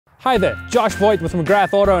Hi there, Josh Voigt with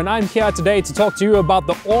McGrath Auto, and I'm here today to talk to you about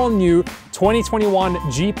the all-new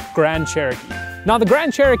 2021 Jeep Grand Cherokee. Now, the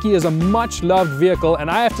Grand Cherokee is a much-loved vehicle, and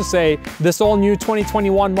I have to say, this all-new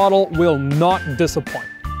 2021 model will not disappoint.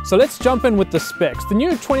 So let's jump in with the specs. The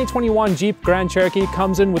new 2021 Jeep Grand Cherokee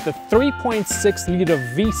comes in with a 3.6-liter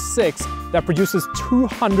V6 that produces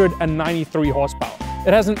 293 horsepower.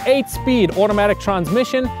 It has an 8-speed automatic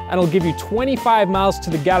transmission and it'll give you 25 miles to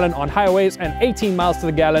the gallon on highways and 18 miles to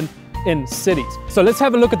the gallon in cities. So let's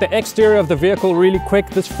have a look at the exterior of the vehicle really quick.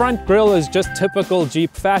 This front grille is just typical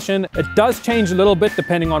Jeep fashion. It does change a little bit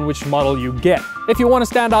depending on which model you get. If you want to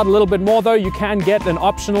stand out a little bit more though, you can get an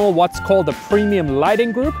optional what's called a premium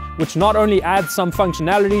lighting group, which not only adds some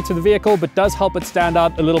functionality to the vehicle, but does help it stand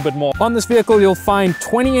out a little bit more. On this vehicle, you'll find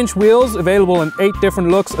 20-inch wheels available in 8 different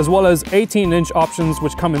looks, as well as 18-inch options,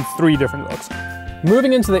 which come in 3 different looks.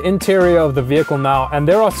 Moving into the interior of the vehicle now, and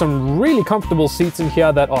there are some really comfortable seats in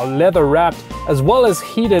here that are leather wrapped, as well as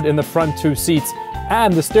heated in the front 2 seats.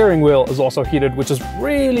 And the steering wheel is also heated, which is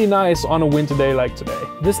really nice on a winter day like today.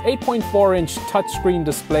 This 8.4-inch touchscreen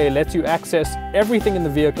display lets you access everything in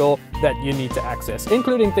the vehicle that you need to access,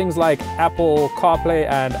 including things like Apple CarPlay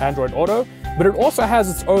and Android Auto, but it also has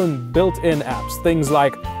its own built-in apps, things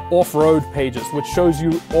like off-road pages, which shows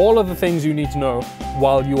you all of the things you need to know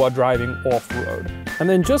while you are driving off-road. And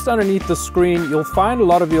then just underneath the screen, you'll find a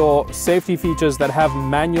lot of your safety features that have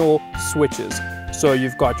manual switches. So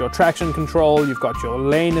you've got your traction control, you've got your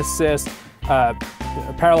lane assist,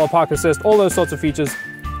 parallel park assist, all those sorts of features.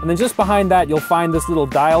 And then just behind that, you'll find this little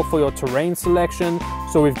dial for your terrain selection.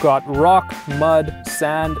 So we've got rock, mud,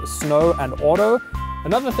 sand, snow, and auto.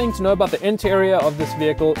 Another thing to know about the interior of this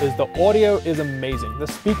vehicle is the audio is amazing. The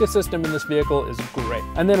speaker system in this vehicle is great.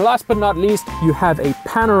 And then last but not least, you have a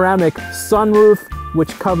panoramic sunroof, which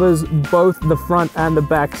covers both the front and the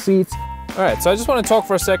back seats. All right, so I just want to talk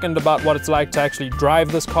for a second about what it's like to actually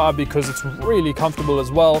drive this car, because it's really comfortable as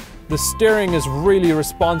well. The steering is really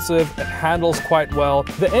responsive, it handles quite well.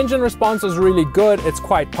 The engine response is really good, it's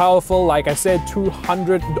quite powerful. Like I said,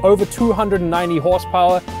 over 290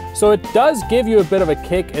 horsepower. So it does give you a bit of a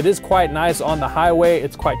kick. It is quite nice on the highway,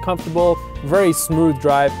 it's quite comfortable, very smooth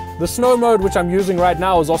drive. The snow mode, which I'm using right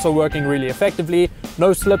now, is also working really effectively.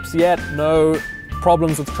 No slips yet, no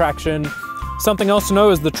problems with traction. Something else to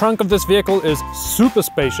know is the trunk of this vehicle is super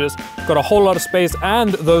spacious, got a whole lot of space,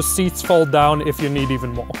 and those seats fold down if you need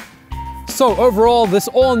even more. So overall, this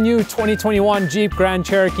all-new 2021 Jeep Grand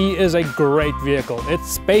Cherokee is a great vehicle. It's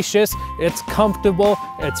spacious, it's comfortable,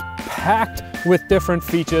 it's packed with different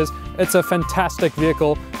features. It's a fantastic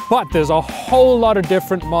vehicle, but there's a whole lot of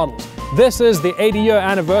different models. This is the 80-year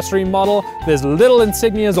anniversary model. There's little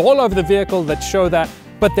insignias all over the vehicle that show that,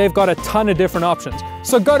 but they've got a ton of different options.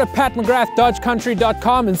 So go to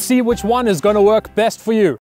patmcgrath.dodgecountry.com and see which one is going to work best for you.